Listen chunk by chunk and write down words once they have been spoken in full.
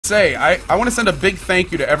say, I want to send a big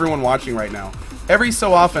thank you to everyone watching right now. Every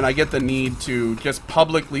so often, I get the need to just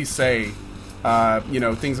publicly say, you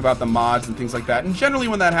know, things about the mods and things like that. And generally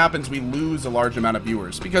when that happens, we lose a large amount of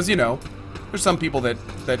viewers. Because, you know, there's some people that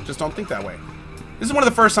just don't think that way. This is one of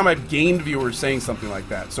the first time I've gained viewers saying something like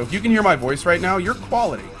that. So if you can hear my voice right now, you're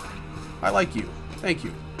quality. I like you. Thank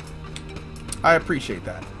you. I appreciate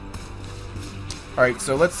that. Alright,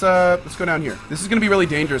 so let's go down here. This is going to be really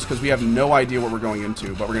dangerous because we have no idea what we're going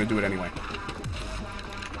into, but we're going to do it anyway.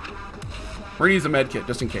 We're going to use a med kit,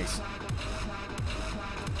 just in case.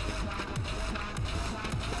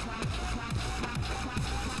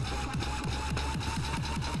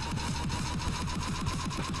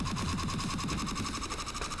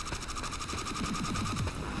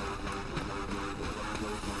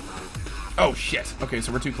 Oh, shit. Okay,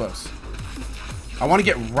 so we're too close. I want to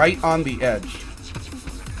get right on the edge.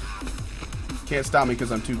 Can't stop me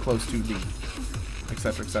because I'm too close to the...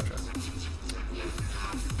 etc., etc.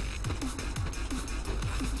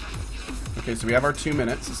 Okay, so we have our 2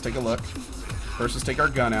 minutes. Let's take a look. First, let's take our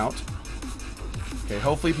gun out. Okay,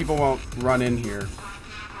 hopefully people won't run in here.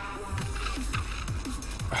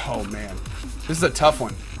 Oh, man. This is a tough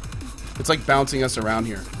one. It's like bouncing us around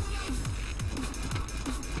here.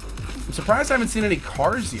 I'm surprised I haven't seen any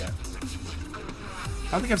cars yet.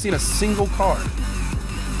 I don't think I've seen a single car.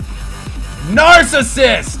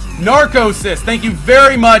 Narcissist! Narcosist! Thank you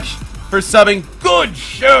very much for subbing. Good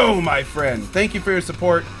show, my friend. Thank you for your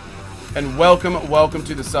support. And welcome, welcome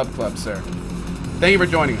to the sub club, sir. Thank you for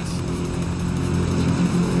joining us.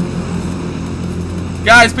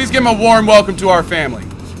 Guys, please give him a warm welcome to our family.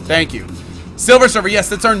 Thank you. Silver Server, yes,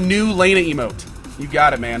 that's our new Lena emote. You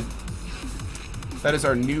got it, man. That is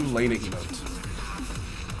our new Lena emote.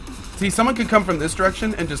 See, someone could come from this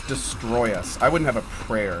direction and just destroy us. I wouldn't have a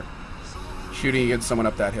prayer shooting against someone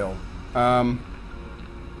up that hill. But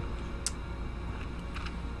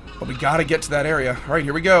we gotta get to that area. Alright,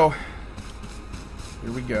 here we go.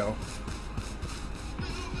 Here we go.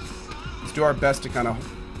 Let's do our best to kind of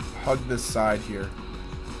hug this side here.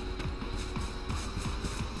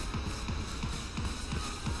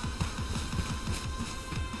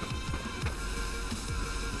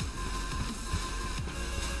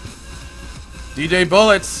 DJ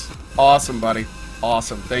Bullets. Awesome, buddy.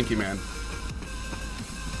 Awesome. Thank you, man.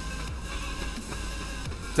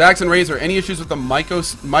 Zax and Razor, any issues with the micro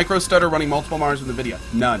stutter running multiple monitors in the video?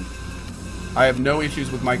 None. I have no issues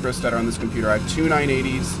with micro stutter on this computer. I have two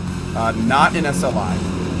 980s, not in SLI.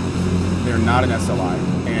 They're not in SLI,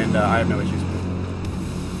 and I have no issues with them.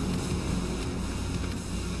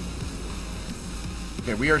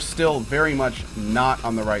 Okay, we are still very much not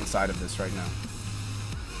on the right side of this right now.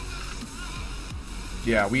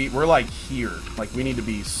 Yeah, we're like here. Like, we need to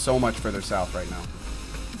be so much further south right now.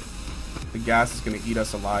 The gas is going to eat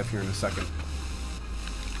us alive here in a second.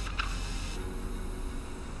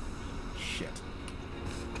 Shit.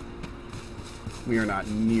 We are not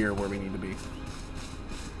near where we need to be.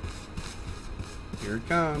 Here it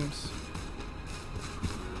comes.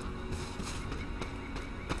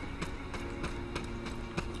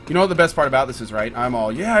 You know what the best part about this is, right? I'm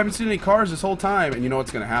all, yeah, I haven't seen any cars this whole time. And you know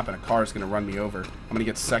what's going to happen? A car is going to run me over. I'm going to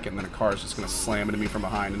get second, and then a car is just going to slam into me from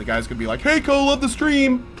behind. And the guy's going to be like, hey, Cole, love the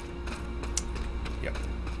stream. Yep.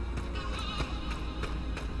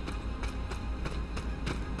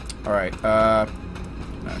 Alright, ah,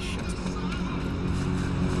 shit.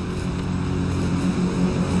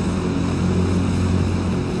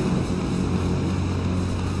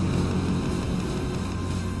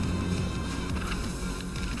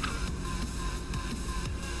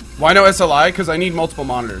 Why no SLI? Because I need multiple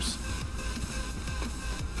monitors.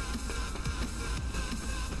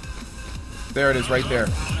 There it is, right there.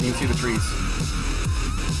 You can see the trees.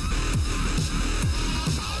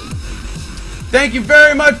 Thank you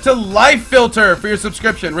very much to Life Filter for your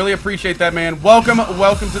subscription. Really appreciate that, man. Welcome,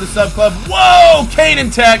 welcome to the sub club. Whoa,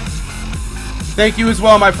 Kanan Tech. Thank you as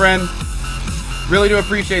well, my friend. Really do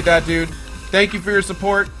appreciate that, dude. Thank you for your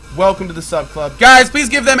support. Welcome to the sub club. Guys, please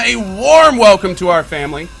give them a warm welcome to our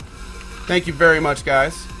family. Thank you very much,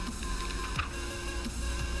 guys.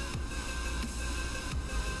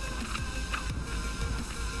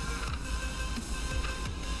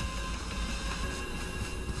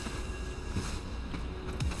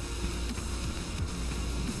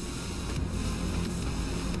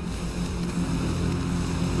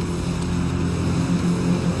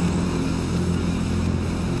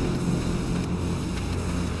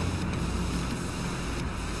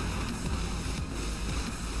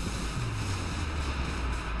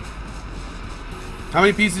 How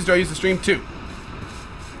many PCs do I use to stream? 2.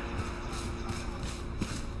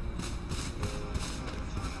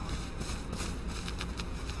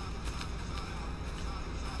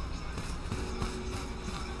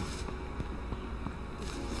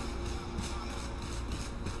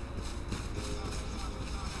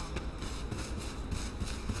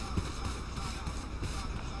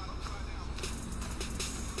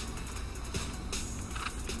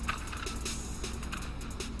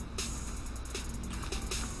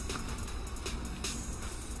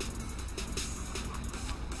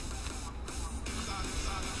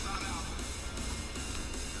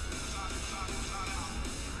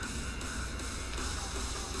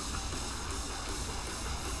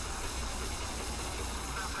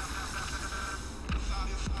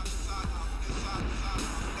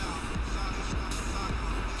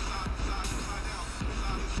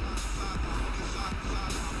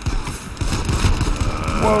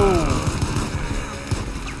 Whoa.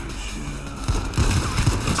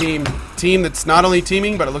 Team that's not only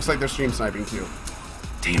teaming, but it looks like they're stream sniping too.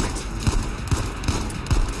 Damn it.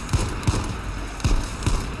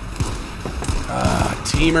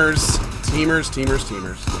 Teamers.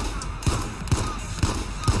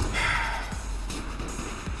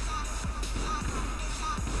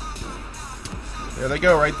 There they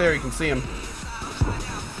go, right there. You can see them.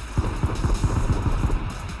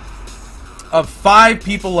 Of 5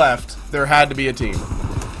 people left, there had to be a team.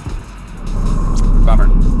 Bummer.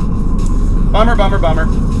 Bummer.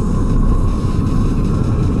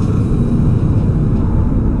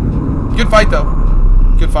 Good fight, though.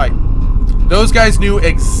 Good fight. Those guys knew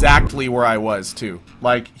exactly where I was, too.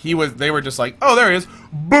 Like, they were just like, oh, there he is.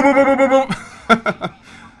 Boom, boom, boom, boom, boom.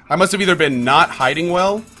 I must have either been not hiding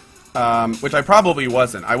well, which I probably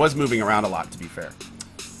wasn't. I was moving around a lot, to be fair.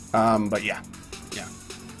 But yeah.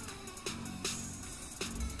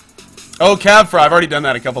 Oh, Cavfra, I've already done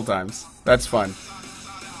that a couple times. That's fun.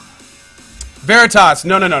 Veritas,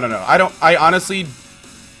 no. I honestly,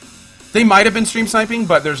 they might have been stream sniping,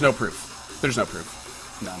 but there's no proof.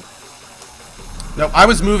 No, I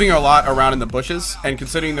was moving a lot around in the bushes, and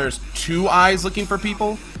considering there's 2 eyes looking for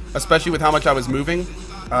people, especially with how much I was moving,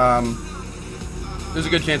 there's a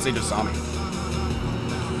good chance they just saw me.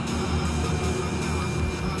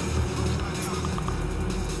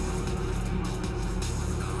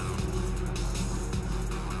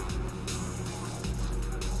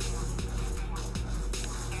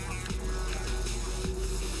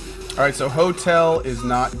 Alright, so hotel is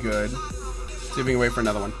not good. See if we can wait for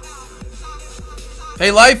another one. Hey,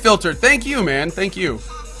 Live Filter, thank you, man. Thank you.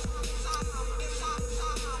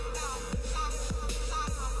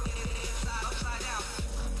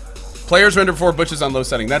 Players render before bushes on low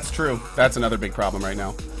setting. That's true. That's another big problem right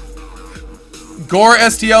now. Gore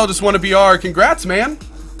STL just won a BR. Congrats, man.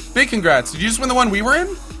 Big congrats. Did you just win the one we were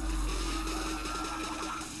in?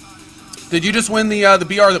 Did you just win the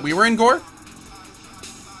BR that we were in, Gore?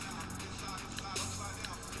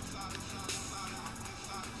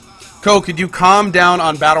 Could you calm down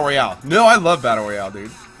on Battle Royale? No, I love Battle Royale,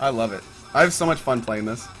 dude. I love it. I have so much fun playing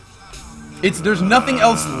this. There's nothing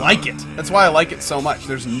else like it. That's why I like it so much.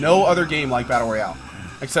 There's no other game like Battle Royale.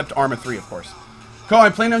 Except Arma 3, of course.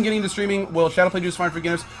 I'm planning on getting into streaming. Will Shadowplay do is fine for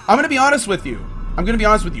beginners? I'm going to be honest with you.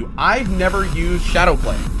 I've never used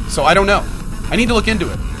Shadowplay, so I don't know. I need to look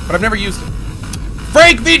into it, but I've never used it.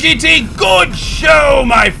 Frank VGT, good show,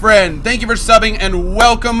 my friend. Thank you for subbing, and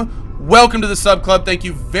welcome to the sub club. Thank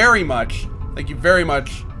you very much. Thank you very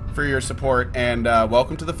much for your support, and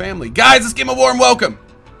welcome to the family. Guys, let's give him a warm welcome.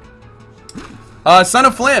 Son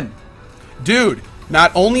of Flynn. Dude,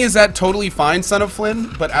 not only is that totally fine, Son of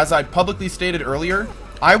Flynn, but as I publicly stated earlier,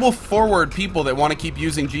 I will forward people that want to keep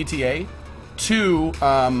using GTA to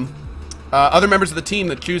other members of the team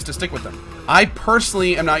that choose to stick with them. I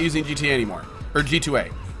personally am not using GTA anymore, or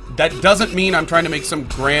G2A. That doesn't mean I'm trying to make some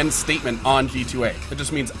grand statement on G2A. It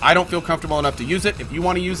just means I don't feel comfortable enough to use it. If you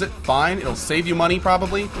want to use it, fine. It'll save you money,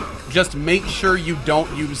 probably. Just make sure you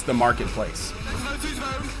don't use the marketplace.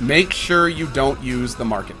 Make sure you don't use the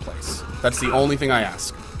marketplace. That's the only thing I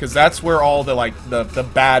ask. Because that's where all the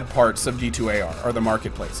bad parts of G2A are the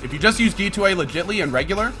marketplace. If you just use G2A legitly and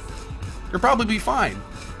regular, you'll probably be fine.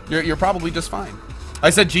 You're probably just fine. I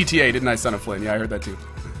said GTA, didn't I, Son of Flynn? Yeah, I heard that too.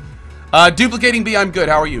 Duplicating B, I'm good.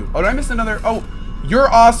 How are you? Oh, did I miss another? Oh, you're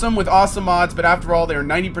awesome with awesome mods, but after all, they are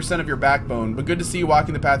 90% of your backbone. But good to see you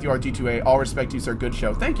walking the path you are, G2A. All respect to you, sir. Good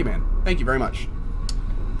show. Thank you, man. Thank you very much.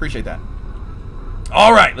 Appreciate that.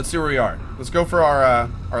 All right, let's see where we are. Let's go for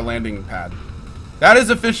our landing pad. That is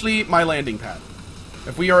officially my landing pad.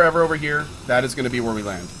 If we are ever over here, that is going to be where we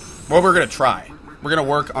land. Well, we're going to try. We're going to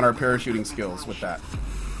work on our parachuting skills with that.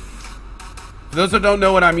 For those that don't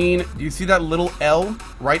know what I mean, do you see that little L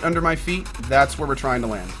right under my feet? That's where we're trying to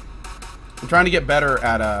land. I'm trying to get better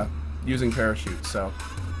at using parachutes, so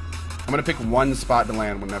I'm going to pick one spot to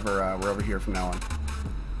land whenever we're over here from now on.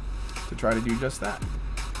 To try to do just that.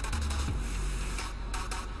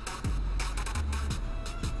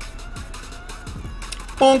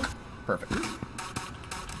 Bonk! Perfect.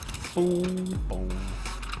 Boom, boom.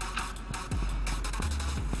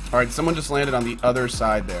 Alright, someone just landed on the other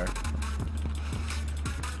side there.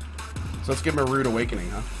 So let's give him a rude awakening,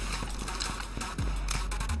 huh?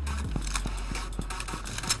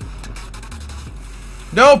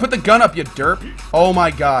 No, put the gun up, you derp. Oh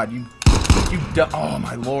my god, oh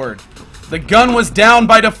my lord. The gun was down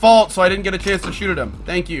by default, so I didn't get a chance to shoot at him.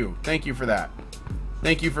 Thank you. Thank you for that.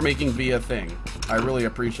 Thank you for making V a thing. I really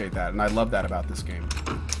appreciate that, and I love that about this game.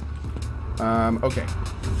 Okay.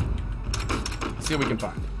 Let's see what we can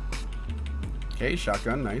find. Okay,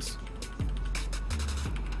 shotgun, nice.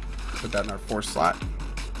 Put that in our 4th slot.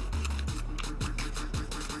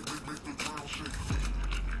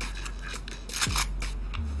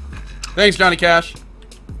 Thanks, Johnny Cash.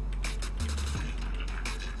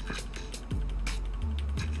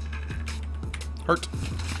 Hurt.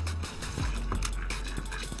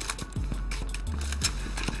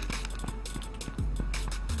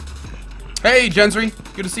 Hey, Gensry.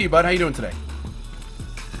 Good to see you, bud. How you doing today?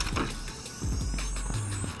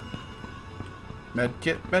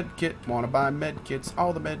 Medkit, medkit. Wanna buy medkits.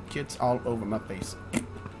 All the medkits all over my face.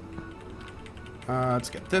 Let's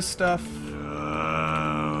get this stuff.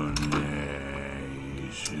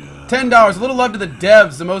 $10. A little love to the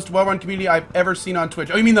devs, the most well-run community I've ever seen on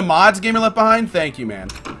Twitch. Oh, you mean the mods Gamer Left Behind? Thank you, man.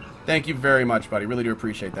 Thank you very much, buddy. Really do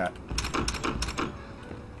appreciate that.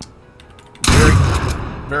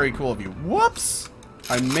 Very cool of you. Whoops!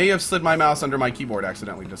 I may have slid my mouse under my keyboard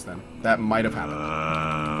accidentally just then. That might have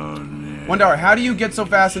happened. $1. How do you get so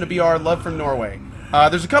fast into BR? Love from Norway.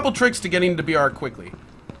 There's a couple tricks to getting into BR quickly.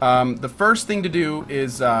 The first thing to do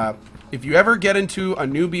is, if you ever get into a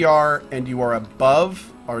new BR and you are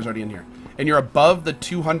above... Oh, it's already in here. And you're above the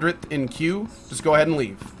 200th in queue, just go ahead and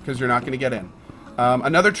leave, because you're not going to get in.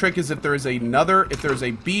 Another trick is if there's a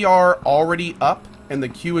BR already up and the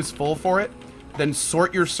queue is full for it, then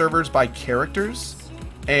sort your servers by characters.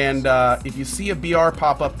 And if you see a BR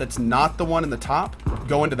pop up that's not the one in the top,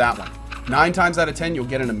 go into that one. 9 times out of 10, you'll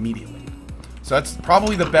get in immediately. So that's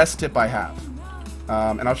probably the best tip I have.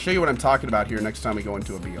 And I'll show you what I'm talking about here next time we go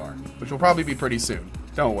into a BR, which will probably be pretty soon.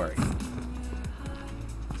 Don't worry.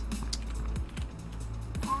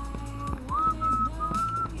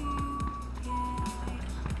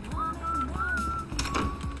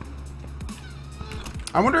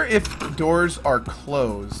 I wonder if doors are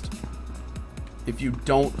closed if you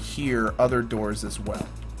don't hear other doors as well.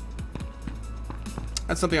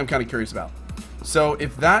 That's something I'm kind of curious about. So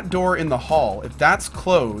if that door in the hall, if that's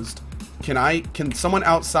closed, can someone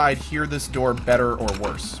outside hear this door better or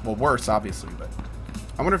worse? Well, worse, obviously, but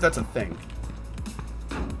I wonder if that's a thing.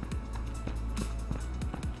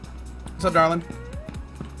 What's up, darling?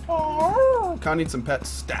 Oh, Con needs some pets.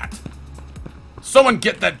 Stat. Someone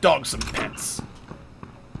get that dog some pets.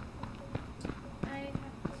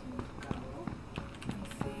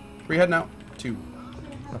 Where you heading out? 2.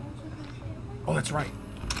 Oh, that's right.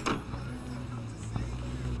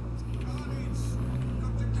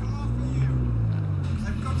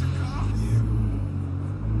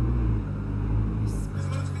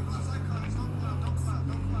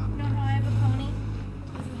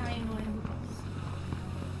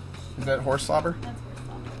 Is that horse slobber?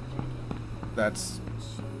 That's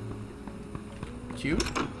cute.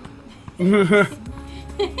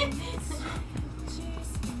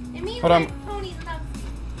 Hold on.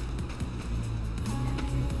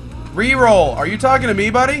 Reroll. Are you talking to me,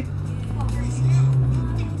 buddy?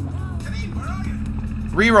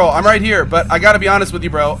 Reroll. I'm right here, but I gotta be honest with you,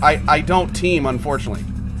 bro. I don't team, unfortunately.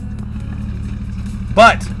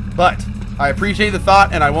 But I appreciate the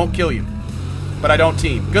thought, and I won't kill you. But I don't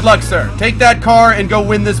team. Good luck, sir. Take that car and go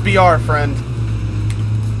win this BR, friend.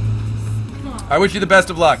 I wish you the best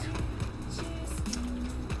of luck.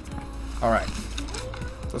 Alright.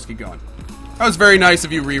 Let's keep going. That was very nice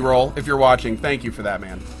of you, Reroll, if you're watching. Thank you for that,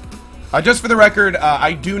 man. Just for the record,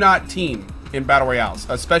 I do not team in Battle Royales,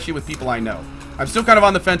 especially with people I know. I'm still kind of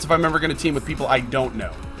on the fence if I'm ever going to team with people I don't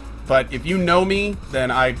know. But if you know me, then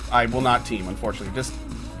I will not team, unfortunately.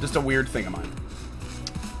 Just a weird thing of mine.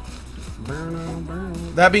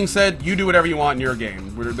 That being said, you do whatever you want in your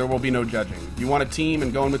game. There will be no judging. If you want a team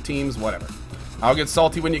and going with teams, whatever. I'll get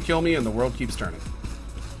salty when you kill me, and the world keeps turning.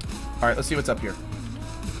 Alright, let's see what's up here.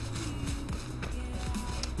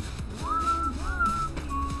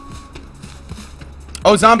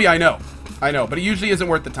 Oh, zombie, I know, but it usually isn't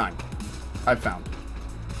worth the time, I've found.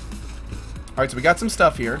 Alright, so we got some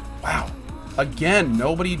stuff here. Wow. Again,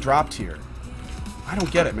 nobody dropped here. I don't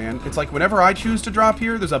get it, man. It's like whenever I choose to drop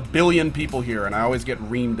here, there's a billion people here, and I always get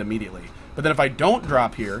reamed immediately. But then if I don't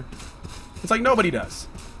drop here, it's like nobody does.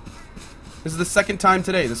 This is the second time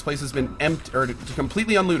today. This place has been empty, or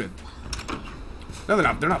completely unlooted. No, they're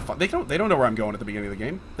not. They're not. They don't know where I'm going at the beginning of the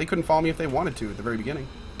game. They couldn't follow me if they wanted to at the very beginning.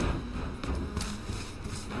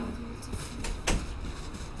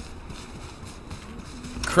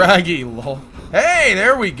 Craggy, lol. Hey,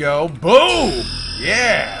 there we go. Boom!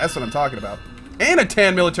 Yeah, that's what I'm talking about. And a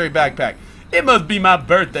tan military backpack. It must be my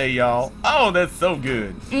birthday, y'all. Oh, that's so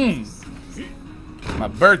good. My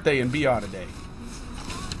birthday in BR today.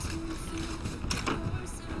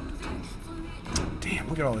 Damn,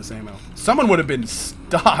 look at all this ammo. Someone would have been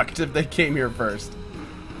stocked if they came here first.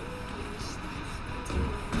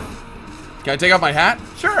 Can I take off my hat?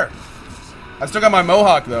 Sure. I still got my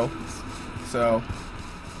mohawk, though. So,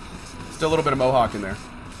 still a little bit of mohawk in there.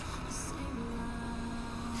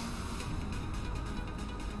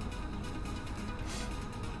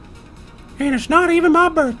 And it's not even my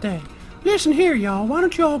birthday. Listen here, y'all. Why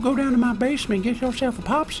don't you all go down to my basement and get yourself a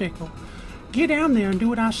popsicle? Get down there and do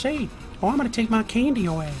what I say, or I'm gonna take my cane to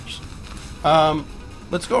your ass.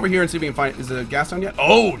 Let's go over here and see if we can find... Is the gas on yet?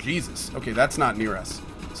 Oh, Jesus. Okay, that's not near us.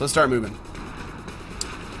 So let's start moving.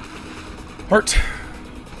 Heart.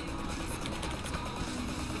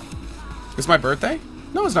 It's my birthday?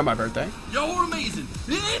 No, it's not my birthday. You're amazing.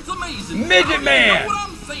 It's amazing. Midget Man. You know what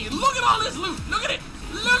I'm saying? Look at all this loot. Look at it.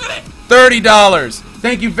 Look at it. $30.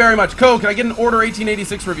 Thank you very much. Cole, can I get an Order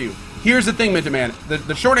 1886 review? Here's the thing, Midget Man.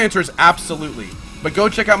 The short answer is absolutely. But go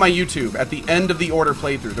check out my YouTube at the end of the Order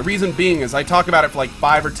playthrough. The reason being is I talk about it for like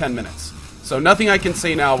 5 or 10 minutes. So nothing I can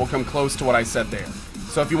say now will come close to what I said there.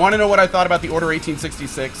 So if you want to know what I thought about the Order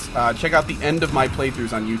 1866, check out the end of my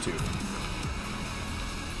playthroughs on YouTube.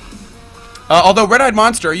 Although, Red-Eyed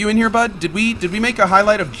Monster, are you in here, bud? Did we make a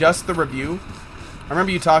highlight of just the review? I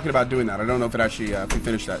remember you talking about doing that. I don't know if it actually, if we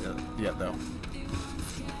finished that yet, though.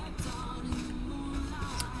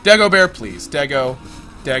 Dego Bear, please. Dego,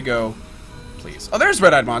 please. Oh, there's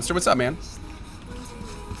Red-Eyed Monster. What's up, man?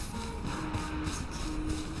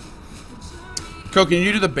 Co, can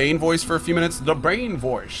you do the Bane voice for a few minutes? The Bane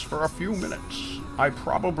voice for a few minutes. I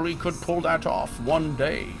probably could pull that off one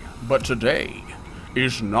day, but today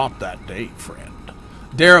is not that day, friend.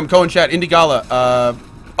 Darum, Cohen Chat, Indigala,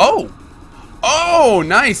 Oh,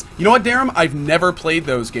 nice. You know what, Darum? I've never played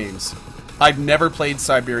those games. I've never played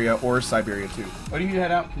Siberia or Siberia 2. Why don't you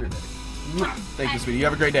head out? Come here, baby. Thank you, sweetie. You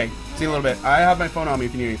have a great day. See you in a little bit. I have my phone on me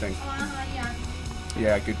if you need anything. Yeah.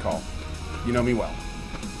 Yeah, good call. You know me well.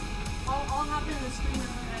 I'll hop in the screen.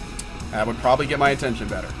 That would probably get my attention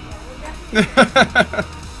better.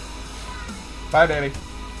 Bye, baby.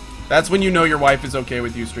 That's when you know your wife is okay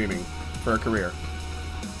with you streaming for a career.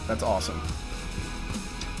 That's awesome.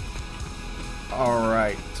 All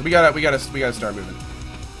right, so we gotta start moving.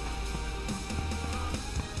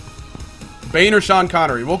 Bane or Sean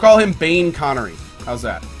Connery? We'll call him Bane Connery. How's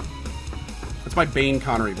that? That's my Bane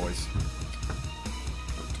Connery voice.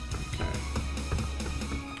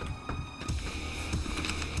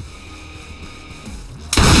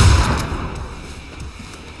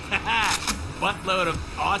 Buttload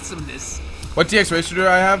of awesomeness. What DX racer do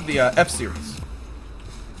I have? The F-Series.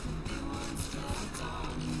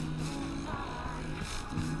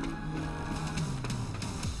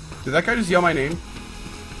 Did that guy just yell my name?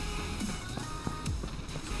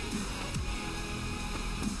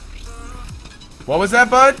 What was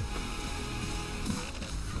that, bud?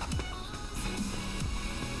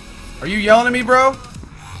 Are you yelling at me, bro?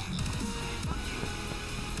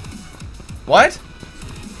 What?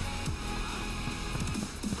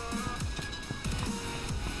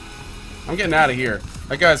 I'm getting out of here.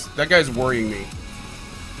 That guy's worrying me.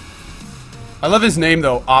 I love his name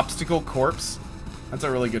though, Obstacle Corpse. That's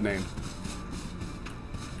a really good name.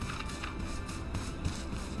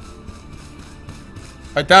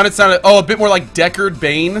 I thought it sounded a bit more like Deckard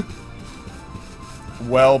Bane.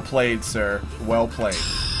 Well played, sir. Well played.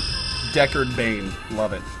 Deckard Bane.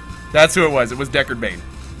 Love it. That's who it was. It was Deckard Bane.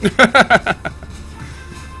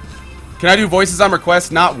 Can I do voices on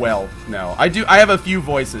request? Not well. No. I have a few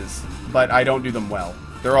voices, but I don't do them well.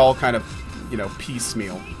 They're all kind of, you know,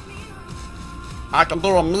 piecemeal. I can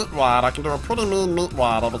do a meat ride. I can do a pretty mean meat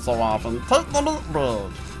ride every so often. Take the meat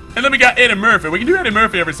bridge. And then we got Eddie Murphy. We can do Eddie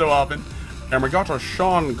Murphy every so often. And we got a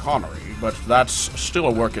Sean Connery, but that's still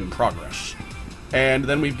a work in progress. And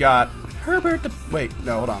then we've got Herbert the... Wait,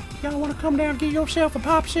 no, hold on. Y'all want to come down and get yourself a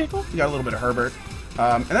popsicle? We got a little bit of Herbert.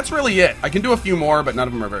 And that's really it. I can do a few more, but none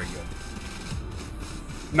of them are very good.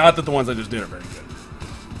 Not that the ones I just did are very good.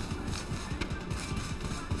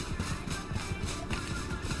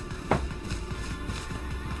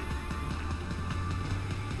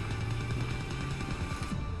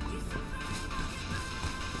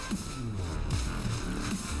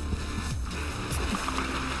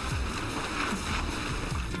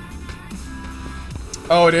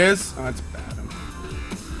 Oh, it is? Oh, that's bad.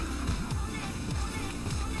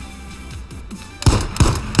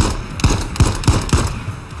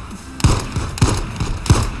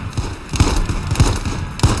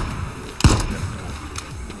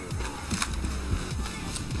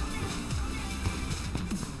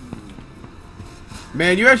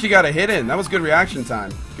 Man, you actually got a hit in. That was good reaction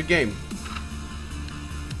time. Good game.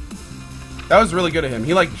 That was really good of him.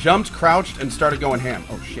 He like jumped, crouched, and started going ham.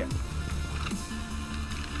 Oh shit.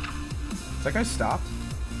 Is that guy stopped?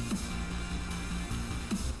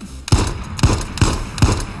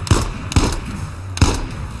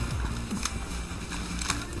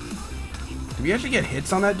 Did we actually get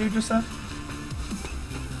hits on that dude just then?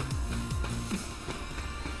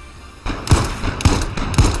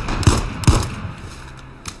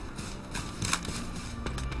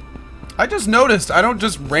 I just noticed I don't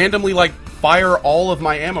just randomly, like, fire all of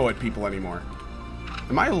my ammo at people anymore.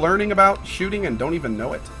 Am I learning about shooting and don't even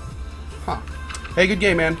know it? Huh. Hey, good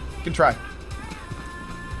game, man. Good try.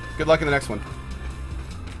 Good luck in the next one.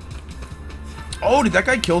 Oh, did that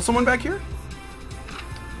guy kill someone back here?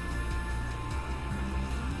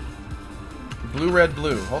 Blue, red,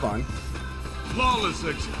 blue. Hold on. Flawless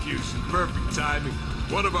execution, perfect timing,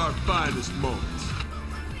 one of our finest moments.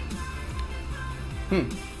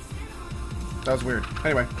 That was weird.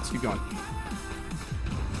 Anyway, let's keep going.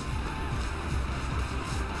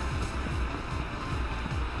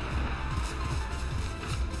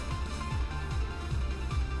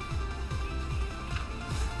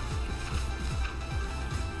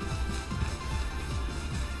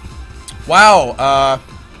 Wow,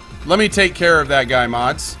 let me take care of that guy,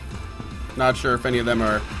 mods. Not sure if any of them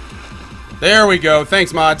are... There we go.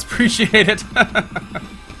 Thanks, mods. Appreciate it.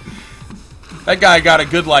 That guy got a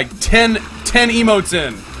good, like, 10 emotes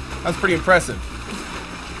in. That was pretty impressive.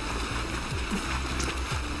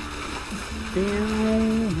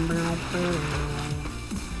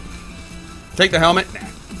 Take the helmet.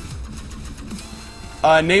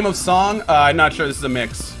 Name of song? I'm not sure. This is a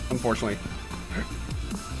mix, unfortunately.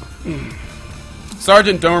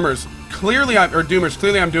 Sergeant Doomers. Clearly,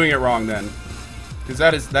 I'm doing it wrong then, because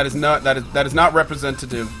that is not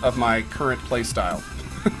representative of my current play style.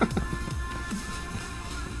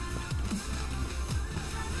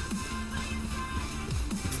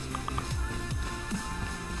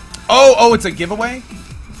 Oh, it's a giveaway?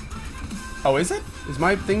 Oh, is it? Is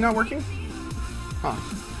my thing not working? Huh.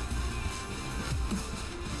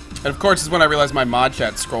 And of course, this is when I realized my mod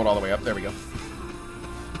chat scrolled all the way up. There we go.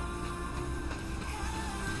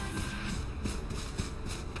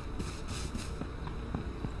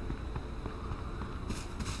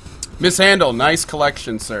 Mishandle, nice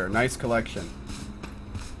collection, sir. Nice collection.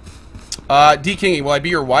 D Kingy, will I be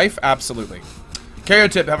your wife? Absolutely.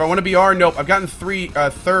 Karyotip, have I won a BR? Nope. I've gotten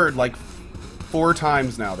third like 4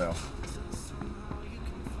 times now, though.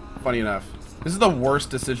 Funny enough. This is the worst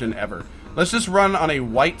decision ever. Let's just run on a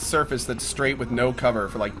white surface that's straight with no cover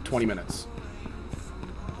for like 20 minutes.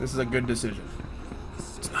 This is a good decision.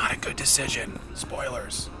 It's not a good decision.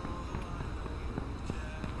 Spoilers.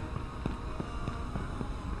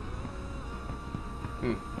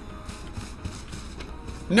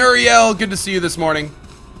 Nuriel, good to see you this morning.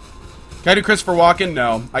 Can I do Christopher Walken?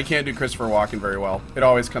 No, I can't do Christopher Walken very well. It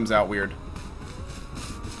always comes out weird.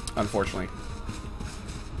 Unfortunately.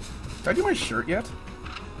 Did I do my shirt yet?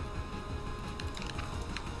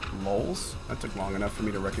 Lols? That took long enough for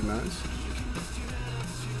me to recognize.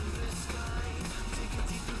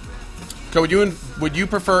 So would you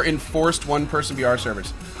prefer enforced one-person VR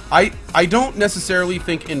servers? I don't necessarily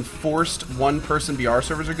think enforced one-person VR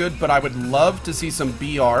servers are good, but I would love to see some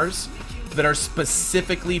BRs that are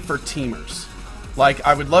specifically for teamers. Like,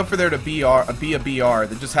 I would love for there to be a BR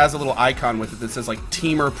that just has a little icon with it that says, like,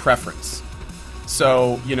 teamer preference.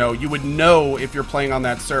 So, you know, you would know if you're playing on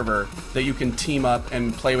that server that you can team up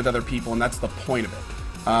and play with other people, and that's the point of it.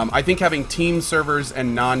 I think having team servers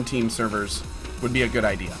and non-team servers would be a good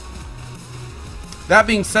idea. That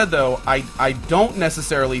being said, though, I don't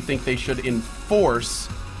necessarily think they should enforce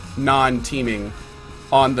non-teaming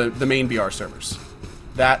on the main BR servers.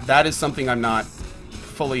 That is something I'm not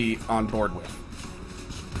fully on board with.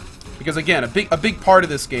 Because again, a big part of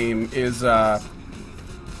this game is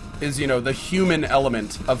you know, the human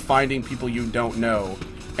element of finding people you don't know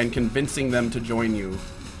and convincing them to join you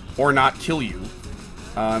or not kill you,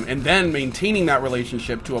 and then maintaining that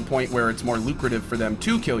relationship to a point where it's more lucrative for them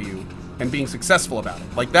to kill you and being successful about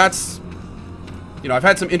it. Like, that's, you know, I've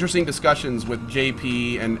had some interesting discussions with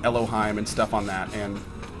JP and Elohim and stuff on that, and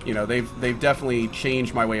you know, they've definitely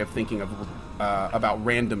changed my way of thinking of about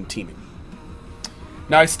random teaming.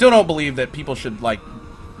 Now, I still don't believe that people should, like,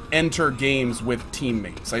 enter games with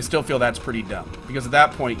teammates. I still feel that's pretty dumb, because at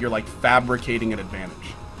that point you're like fabricating an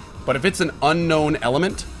advantage. But if it's an unknown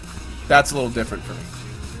element, that's a little different for me.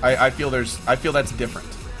 I feel that's different.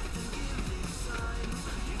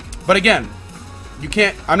 But again, you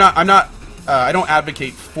can't. I don't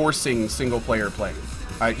advocate forcing single player play.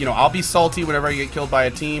 You know, I'll be salty whenever I get killed by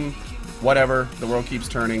a team. Whatever. The world keeps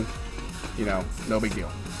turning. You know, no big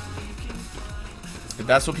deal. If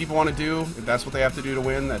that's what people want to do, if that's what they have to do to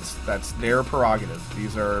win, that's their prerogative.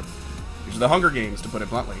 These are the Hunger Games, to put it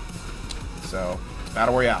bluntly. So,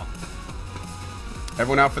 Battle Royale.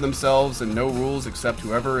 Everyone out for themselves and no rules except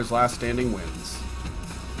whoever is last standing wins.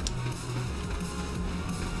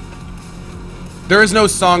 There is no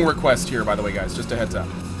song request here, by the way, guys. Just a heads up.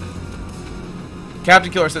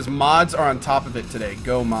 Captain Killer says mods are on top of it today.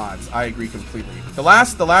 Go mods. I agree completely. The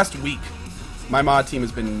last week, my mod team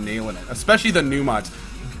has been nailing it, especially the new mods.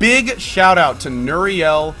 Big shout out to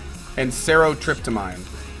Nuriel and Serotryptamine.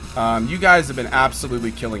 You guys have been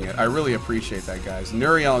absolutely killing it. I really appreciate that, guys.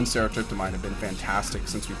 Nuriel and Serotryptamine have been fantastic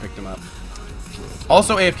since we picked them up.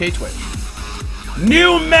 Also, AFK Twitch.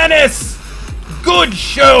 New Menace! Good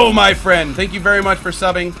show, my friend. Thank you very much for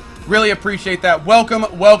subbing. Really appreciate that. Welcome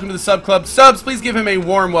to the sub club. Subs, please give him a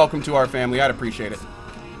warm welcome to our family. I'd appreciate it.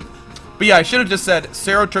 But yeah, I should have just said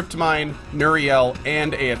Serotryptamine, Nuriel,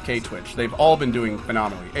 and AFK Twitch. They've all been doing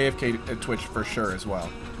phenomenally. AFK Twitch for sure as well.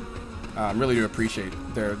 Really do appreciate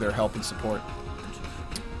their help and support.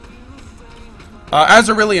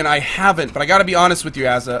 Azarillion, I haven't, but I gotta be honest with you,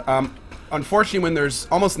 Azza. Unfortunately, when there's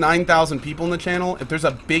almost 9,000 people in the channel, if there's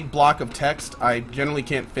a big block of text, I generally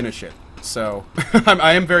can't finish it. So,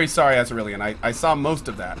 I am very sorry, Azarillion. I saw most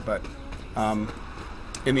of that, but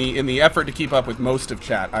in the effort to keep up with most of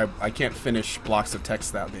chat, I can't finish blocks of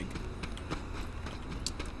text that big.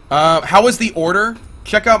 How was the order?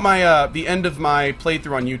 Check out my the end of my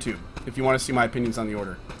playthrough on YouTube if you want to see my opinions on the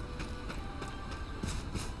order.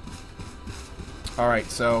 Alright,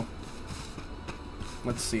 so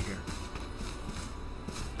let's see here.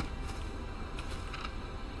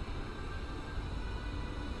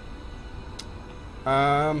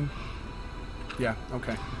 Yeah,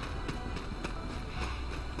 okay.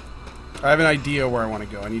 I have an idea where I want to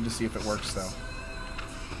go. I need to see if it works, though.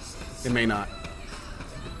 It may not.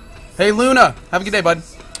 Hey, Luna! Have a good day, bud.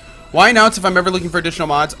 Why announce if I'm ever looking for additional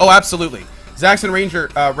mods? Oh, absolutely. Zaxxon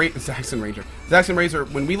Razor,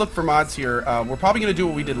 when we look for mods here, we're probably going to do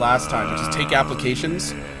what we did last time, which is take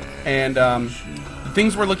applications. And the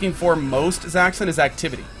things we're looking for most, Zaxxon, is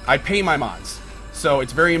activity. I pay my mods. So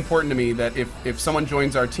it's very important to me that if someone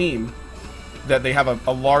joins our team, that they have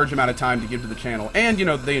a large amount of time to give to the channel. And, you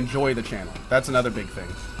know, they enjoy the channel. That's another big thing.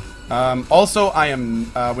 Also, I am,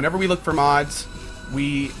 whenever we look for mods,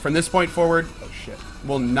 from this point forward,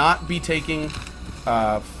 will not be taking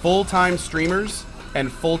full-time streamers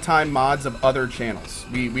and full-time mods of other channels.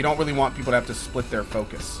 We don't really want people to have to split their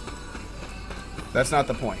focus. That's not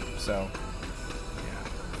the point. So